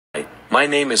My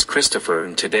name is Christopher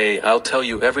and today I'll tell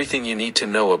you everything you need to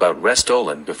know about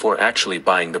Restolin before actually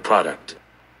buying the product.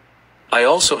 I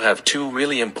also have two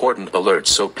really important alerts,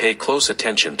 so pay close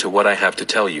attention to what I have to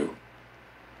tell you.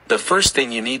 The first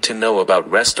thing you need to know about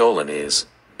Restolin is,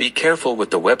 be careful with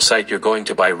the website you're going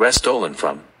to buy Restolin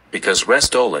from, because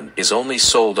Restolin is only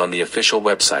sold on the official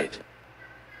website.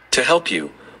 To help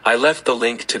you, I left the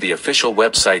link to the official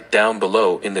website down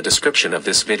below in the description of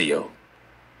this video.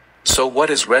 So what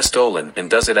is Restolin and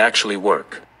does it actually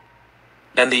work?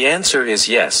 And the answer is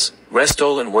yes,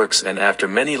 Restolin works, and after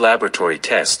many laboratory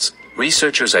tests,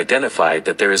 researchers identified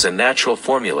that there is a natural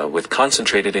formula with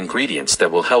concentrated ingredients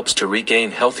that will help to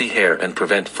regain healthy hair and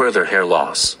prevent further hair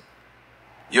loss.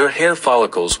 Your hair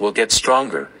follicles will get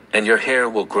stronger, and your hair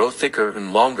will grow thicker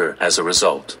and longer as a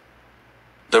result.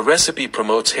 The recipe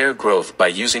promotes hair growth by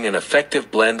using an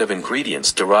effective blend of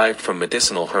ingredients derived from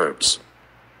medicinal herbs.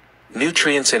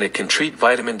 Nutrients in it can treat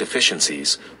vitamin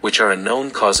deficiencies, which are a known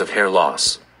cause of hair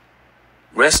loss.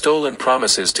 Restolin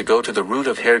promises to go to the root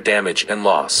of hair damage and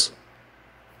loss.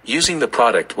 Using the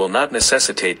product will not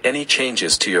necessitate any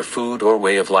changes to your food or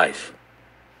way of life.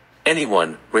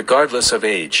 Anyone, regardless of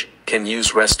age, can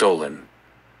use Restolin.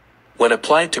 When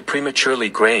applied to prematurely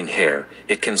graying hair,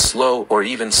 it can slow or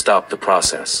even stop the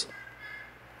process.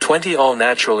 20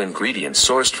 all-natural ingredients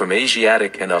sourced from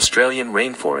Asiatic and Australian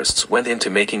rainforests went into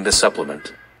making the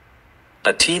supplement.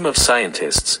 A team of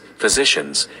scientists,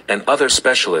 physicians, and other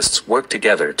specialists worked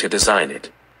together to design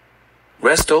it.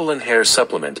 Restolin hair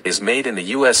supplement is made in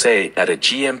the USA at a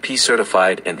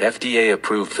GMP-certified and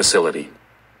FDA-approved facility.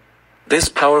 This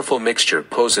powerful mixture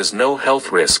poses no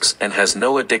health risks and has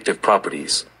no addictive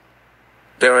properties.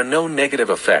 There are no negative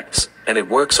effects, and it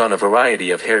works on a variety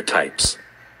of hair types.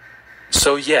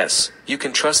 So yes, you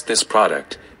can trust this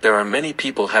product. There are many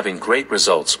people having great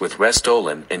results with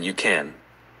Restolin, and you can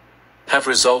have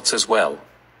results as well.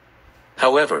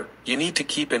 However, you need to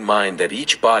keep in mind that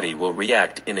each body will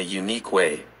react in a unique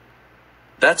way.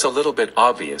 That's a little bit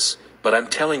obvious, but I'm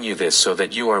telling you this so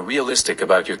that you are realistic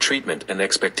about your treatment and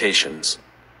expectations.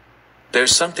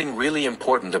 There's something really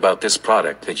important about this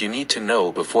product that you need to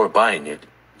know before buying it.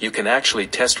 You can actually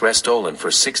test Restolin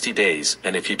for 60 days,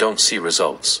 and if you don't see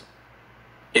results,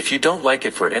 if you don't like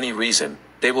it for any reason,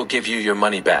 they will give you your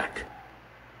money back.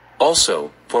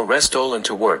 Also, for Restolin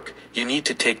to work, you need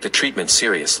to take the treatment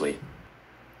seriously.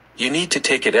 You need to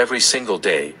take it every single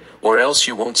day, or else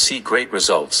you won't see great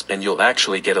results and you'll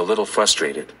actually get a little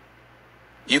frustrated.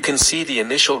 You can see the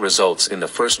initial results in the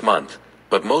first month,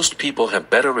 but most people have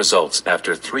better results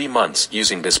after 3 months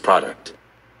using this product.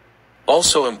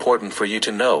 Also important for you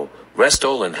to know,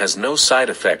 Restolin has no side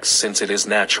effects since it is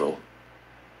natural.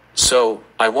 So,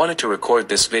 I wanted to record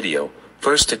this video,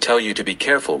 first to tell you to be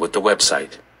careful with the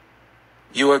website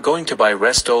you are going to buy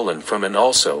Restolin from, and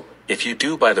also, if you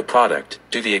do buy the product,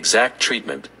 do the exact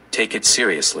treatment, take it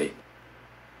seriously.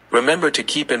 Remember to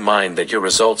keep in mind that your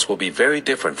results will be very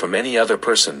different from any other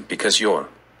person because your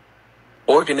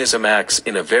organism acts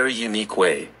in a very unique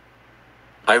way.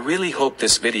 I really hope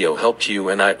this video helped you,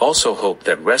 and I also hope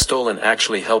that Restolin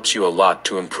actually helps you a lot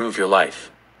to improve your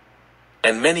life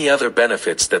and many other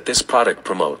benefits that this product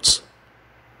promotes.